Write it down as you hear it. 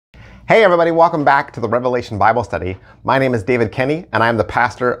Hey everybody, welcome back to the Revelation Bible Study. My name is David Kenney, and I'm the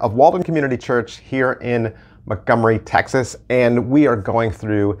pastor of Walden Community Church here in Montgomery, Texas. And we are going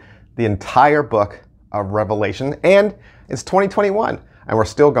through the entire book of Revelation, and it's 2021, and we're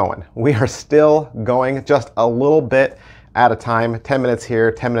still going. We are still going just a little bit at a time, 10 minutes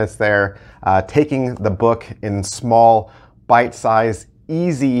here, 10 minutes there, taking the book in small, bite-sized,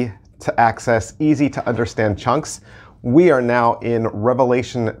 easy to access, easy to understand chunks. We are now in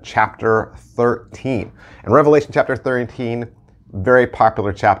Revelation chapter 13. And Revelation chapter 13, very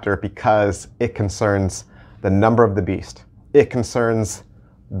popular chapter because it concerns the number of the beast. It concerns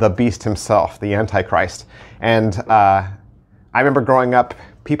the beast himself, the Antichrist. And I remember growing up,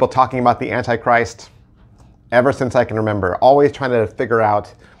 people talking about the Antichrist ever since I can remember, always trying to figure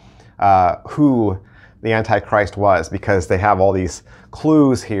out who the Antichrist was, because they have all these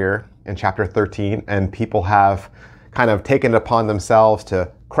clues here in chapter 13, and people have kind of taken it upon themselves to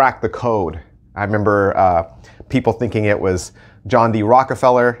crack the code. I remember people thinking it was John D.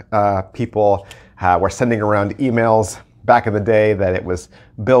 Rockefeller. People were sending around emails back in the day that it was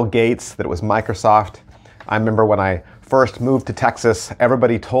Bill Gates, that it was Microsoft. I remember when I first moved to Texas,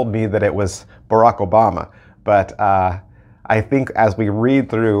 everybody told me that it was Barack Obama. But I think as we read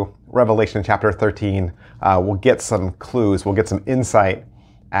through Revelation chapter 13, we'll get some clues, we'll get some insight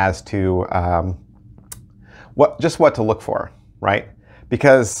as to what to look for, right?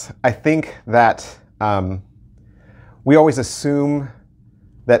 Because I think that we always assume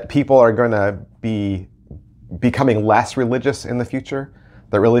that people are going to be becoming less religious in the future,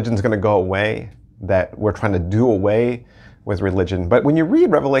 that religion's going to go away, that we're trying to do away with religion. But when you read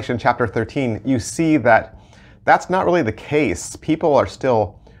Revelation chapter 13, you see that that's not really the case. People are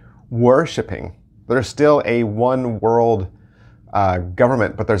still worshiping. There's still a one world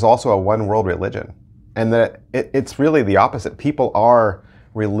government, but there's also a one world religion. And that it's really the opposite. People are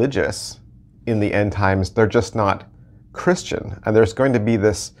religious in the end times. They're just not Christian. And there's going to be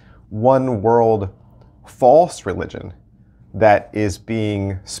this one world false religion that is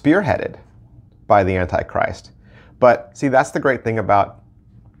being spearheaded by the Antichrist. But see, that's the great thing about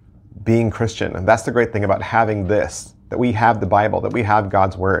being Christian. And that's the great thing about having this, that we have the Bible, that we have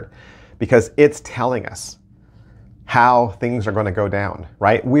God's Word, because it's telling us how things are going to go down,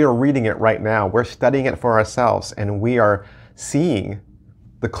 right? We are reading it right now. We're studying it for ourselves, and we are seeing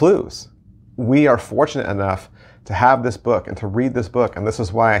the clues. We are fortunate enough to have this book and to read this book, and this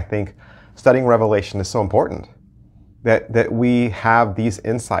is why I think studying Revelation is so important, that we have these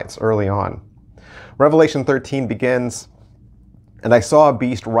insights early on. Revelation 13 begins, "And I saw a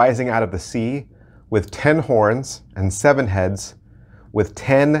beast rising out of the sea with 10 horns and 7 heads, with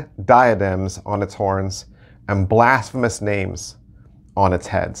 10 diadems on its horns, and blasphemous names on its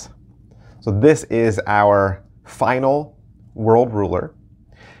heads." So this is our final world ruler.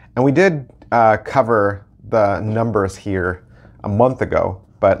 And we did cover the numbers here a month ago,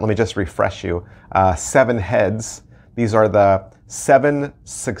 but let me just refresh you. 7 heads, these are the 7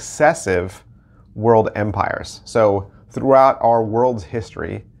 successive world empires. So throughout our world's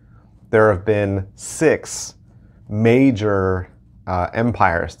history, there have been 6 major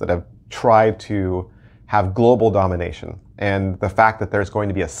empires that have tried to have global domination. And the fact that there's going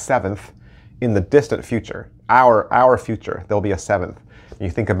to be a 7th in the distant future, our future, there'll be a 7th. You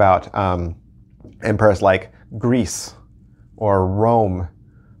think about empires like Greece or Rome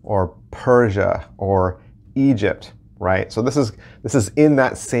or Persia or Egypt, right? So this is in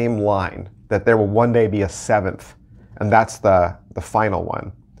that same line, that there will one day be a 7th, and that's the final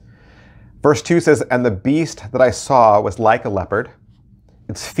one. Verse 2 says, "And the beast that I saw was like a leopard.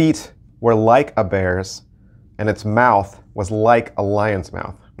 Its feet were like a bear's, and its mouth was like a lion's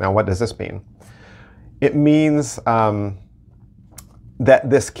mouth." Now, what does this mean? It means that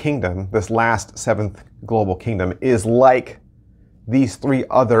this kingdom, this last 7th global kingdom, is like these 3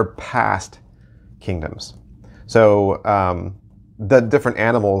 other past kingdoms. So the different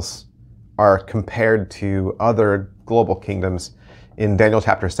animals are compared to other global kingdoms in Daniel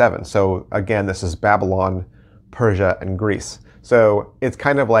chapter 7. So again, this is Babylon, Persia, and Greece. So it's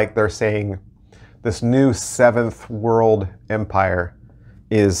kind of like they're saying this new 7th world empire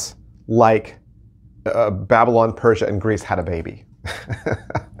is like Babylon, Persia, and Greece had a baby.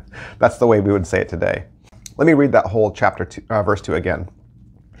 That's the way we would say it today. Let me read that whole chapter 2, verse 2 again.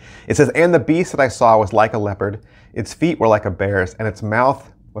 It says, "And the beast that I saw was like a leopard. Its feet were like a bear's, and its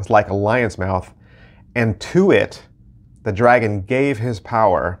mouth was like a lion's mouth. And to it the dragon gave his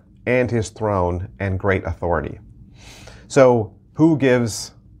power and his throne and great authority." So who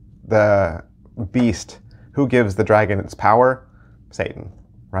gives the beast, who gives the dragon its power? Satan,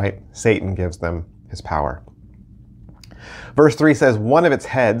 right? Satan gives them his power. Verse 3 says, "One of its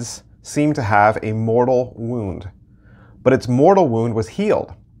heads seemed to have a mortal wound. But its mortal wound was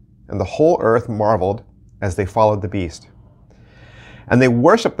healed, and the whole earth marveled as they followed the beast. And they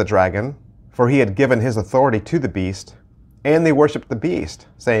worshipped the dragon, for he had given his authority to the beast, and they worshipped the beast,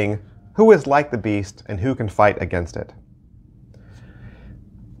 saying, "Who is like the beast, and who can fight against it?"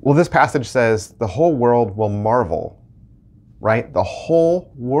 Well, this passage says the whole world will marvel, right? The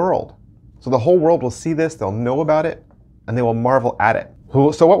whole world. So the whole world will see this, they'll know about it, and they will marvel at it.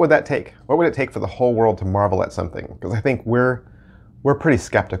 So what would that take? What would it take for the whole world to marvel at something? Because I think we're pretty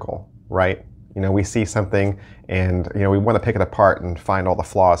skeptical, right? We see something and, we want to pick it apart and find all the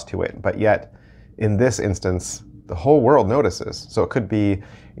flaws to it. But yet, in this instance, the whole world notices. So it could be,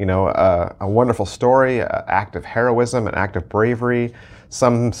 a wonderful story, an act of heroism, an act of bravery,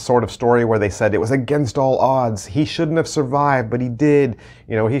 some sort of story where they said it was against all odds. He shouldn't have survived, but he did.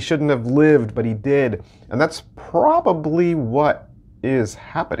 He shouldn't have lived, but he did. And that's probably what is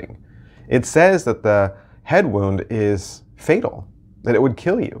happening. It says that the head wound is fatal, that it would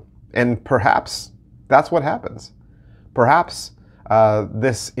kill you. And perhaps that's what happens. Perhaps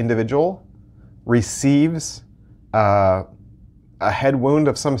this individual receives a head wound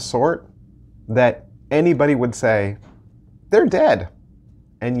of some sort that anybody would say, they're dead.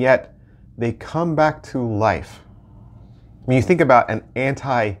 And yet they come back to life. When you think about an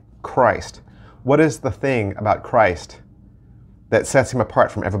anti-Christ, what is the thing about Christ that sets him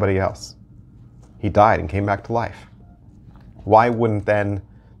apart from everybody else? He died and came back to life. Why wouldn't then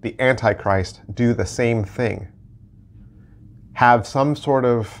the Antichrist do the same thing? Have some sort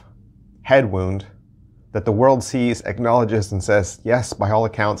of head wound that the world sees, acknowledges, and says, yes, by all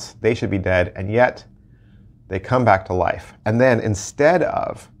accounts, they should be dead, and yet they come back to life. And then instead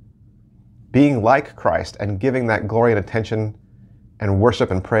of being like Christ and giving that glory and attention and worship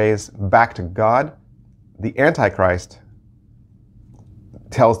and praise back to God, the Antichrist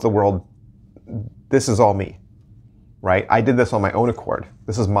tells the world, this is all me, right? I did this on my own accord.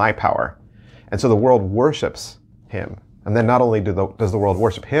 This is my power. And so the world worships him. And then not only does the world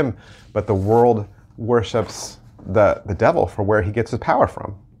worship him, but the world worships the devil for where he gets his power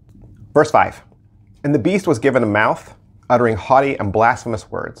from. Verse 5, and the beast was given a mouth, uttering haughty and blasphemous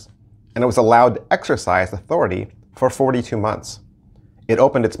words, and it was allowed to exercise authority for 42 months. It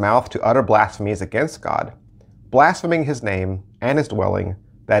opened its mouth to utter blasphemies against God, blaspheming his name and his dwelling,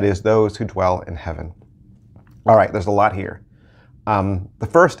 that is, those who dwell in heaven. All right, there's a lot here. The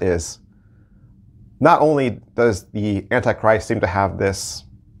first is, not only does the Antichrist seem to have this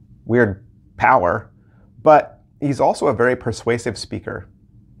weird power, but he's also a very persuasive speaker,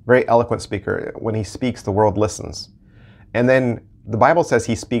 very eloquent speaker. When he speaks, the world listens. And then the Bible says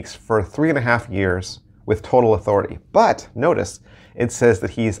he speaks for 3.5 years with total authority. But notice, it says that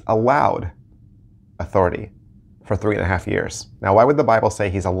he's allowed authority for 3.5 years. Now, why would the Bible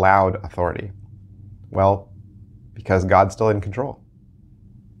say he's allowed authority? Well, because God's still in control,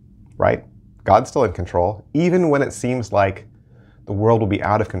 right? God's still in control, even when it seems like the world will be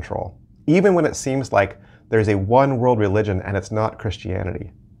out of control. Even when it seems like there's a one world religion and it's not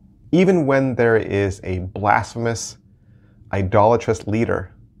Christianity. Even when there is a blasphemous, idolatrous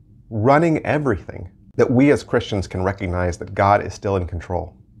leader running everything, that we as Christians can recognize that God is still in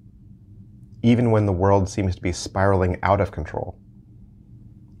control. Even when the world seems to be spiraling out of control.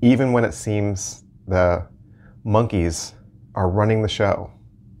 Even when it seems the monkeys are running the show.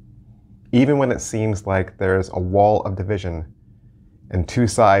 Even when it seems like there's a wall of division and two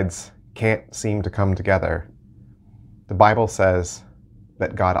sides can't seem to come together, the Bible says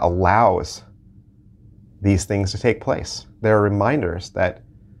that God allows these things to take place. There are reminders that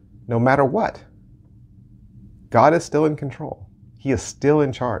no matter what, God is still in control. He is still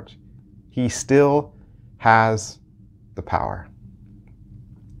in charge. He still has the power.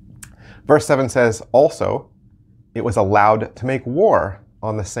 Verse 7 says, also, it was allowed to make war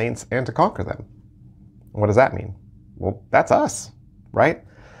on the saints and to conquer them. What does that mean? Well, that's us, right?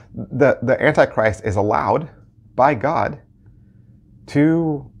 The Antichrist is allowed by God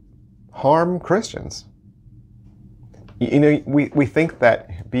to harm Christians. We think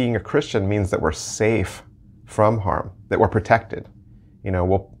that being a Christian means that we're safe from harm, that we're protected.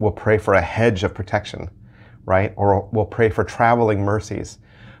 We'll pray for a hedge of protection, right? Or we'll pray for traveling mercies.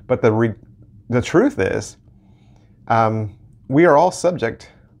 But the truth is, we are all subject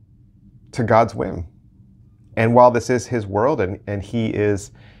to God's whim. And while this is his world and he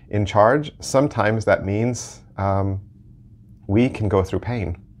is in charge, sometimes that means we can go through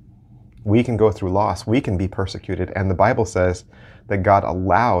pain. We can go through loss. We can be persecuted. And the Bible says that God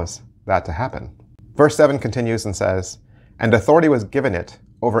allows that to happen. Verse 7 continues and says, and authority was given it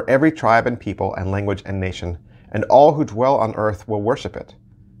over every tribe and people and language and nation, and all who dwell on earth will worship it.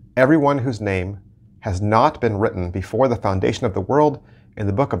 everyone whose name has not been written before the foundation of the world in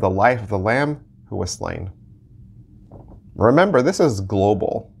the book of the life of the Lamb who was slain. Remember, this is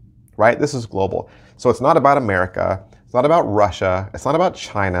global, right? This is global. So it's not about America. It's not about Russia. It's not about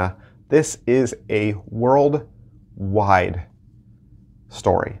China. This is a worldwide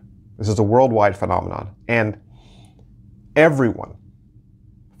story. This is a worldwide phenomenon. And everyone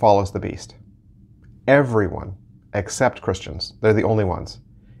follows the beast. Everyone except Christians. They're the only ones.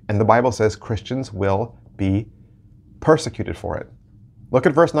 And the Bible says Christians will be persecuted for it. Look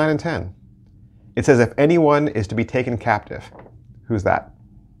at verse 9 and 10. It says, if anyone is to be taken captive, who's that?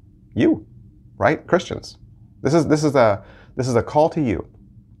 You, right? Christians. This is a call to you.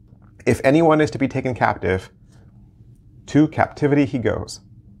 If anyone is to be taken captive, to captivity he goes.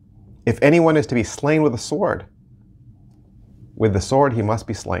 If anyone is to be slain with the sword he must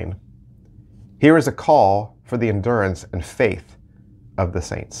be slain. Here is a call for the endurance and faith of the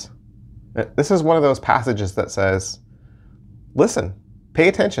saints. This is one of those passages that says, listen, pay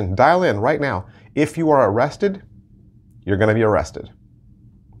attention, dial in right now. If you are arrested, you're going to be arrested.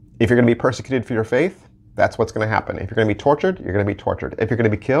 If you're going to be persecuted for your faith, that's what's going to happen. If you're going to be tortured, you're going to be tortured. If you're going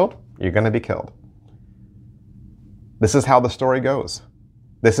to be killed, you're going to be killed. This is how the story goes.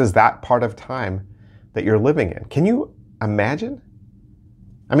 This is that part of time that you're living in. Can you imagine?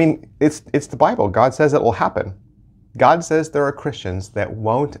 I mean, it's the Bible. God says it will happen. God says there are Christians that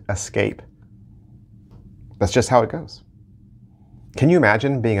won't escape. That's just how it goes. Can you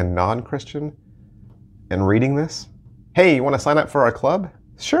imagine being a non-Christian and reading this? Hey, you want to sign up for our club?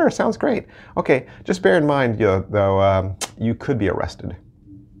 Sure, sounds great. Okay, just bear in mind, though, you could be arrested.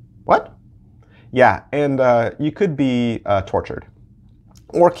 What? Yeah, and you could be tortured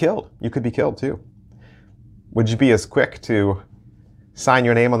or killed. You could be killed too. Would you be as quick to sign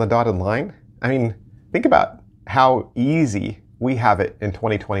your name on the dotted line? I mean, think about how easy we have it in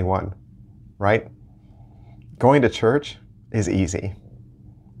 2021, right? Going to church is easy.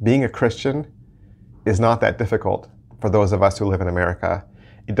 Being a Christian is not that difficult for those of us who live in America.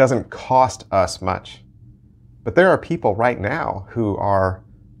 It doesn't cost us much. But there are people right now who are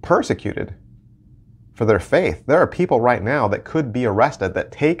persecuted for their faith. There are people right now that could be arrested,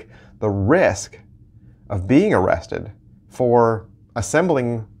 that take the risk of being arrested for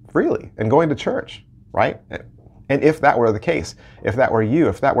assembling freely and going to church, right? And if that were the case, if that were you,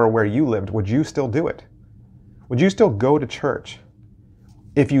 if that were where you lived, would you still do it? Would you still go to church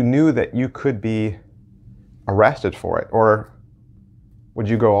if you knew that you could be arrested for it? Or would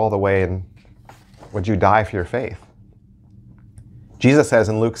you go all the way and would you die for your faith? Jesus says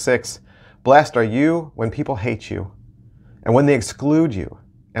in Luke 6, blessed are you when people hate you, and when they exclude you,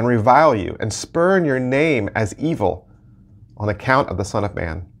 and revile you, and spurn your name as evil on account of the Son of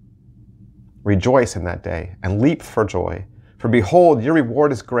Man. Rejoice in that day, and leap for joy, for behold, your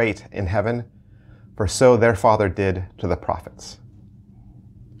reward is great in heaven, for so their Father did to the prophets.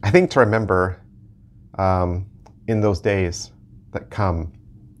 I think to remember in those days that come,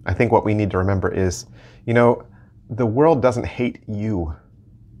 I think what we need to remember is, the world doesn't hate you.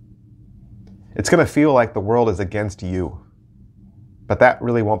 It's going to feel like the world is against you, but that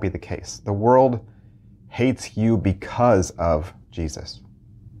really won't be the case. The world hates you because of Jesus.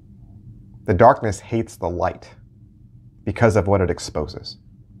 The darkness hates the light because of what it exposes.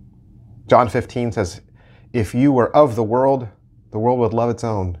 John 15 says, if you were of the world would love its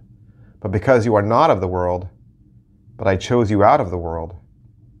own. But because you are not of the world, but I chose you out of the world,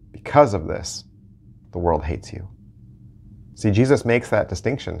 because of this, the world hates you. See, Jesus makes that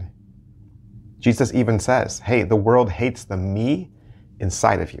distinction. Jesus even says, hey, the world hates the me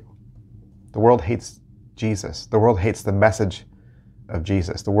inside of you. The world hates Jesus. The world hates the message of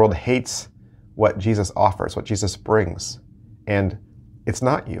Jesus. The world hates what Jesus offers, what Jesus brings. And it's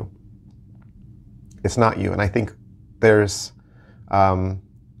not you. It's not you. And I think there's the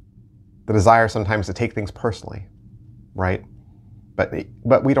desire sometimes to take things personally, right?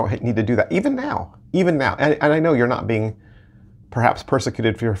 But we don't need to do that. Even now. And I know you're not being perhaps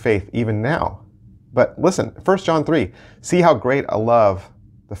persecuted for your faith even now. But listen, 1 John 3, see how great a love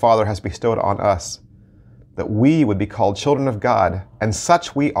the Father has bestowed on us, that we would be called children of God, and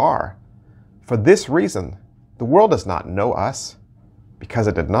such we are. For this reason, the world does not know us, because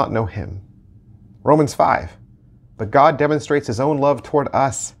it did not know him. Romans 5, but God demonstrates his own love toward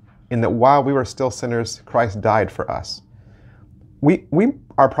us, in that while we were still sinners, Christ died for us. We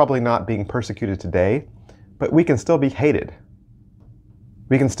are probably not being persecuted today, but we can still be hated.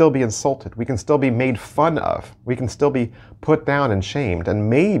 We can still be insulted. We can still be made fun of. We can still be put down and shamed. And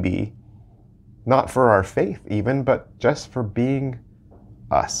maybe not for our faith even, but just for being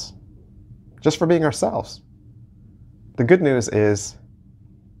us. Just for being ourselves. The good news is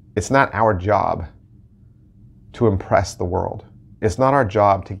It's not our job to impress the world. It's not our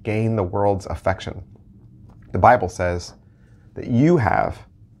job to gain the world's affection. The Bible says that you have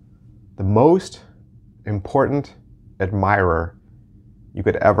the most important admirer you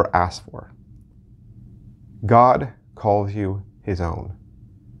could ever ask for. God calls you his own.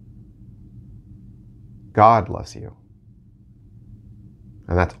 God loves you.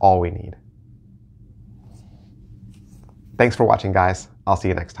 And that's all we need. Thanks for watching, guys. I'll see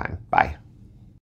you next time. Bye.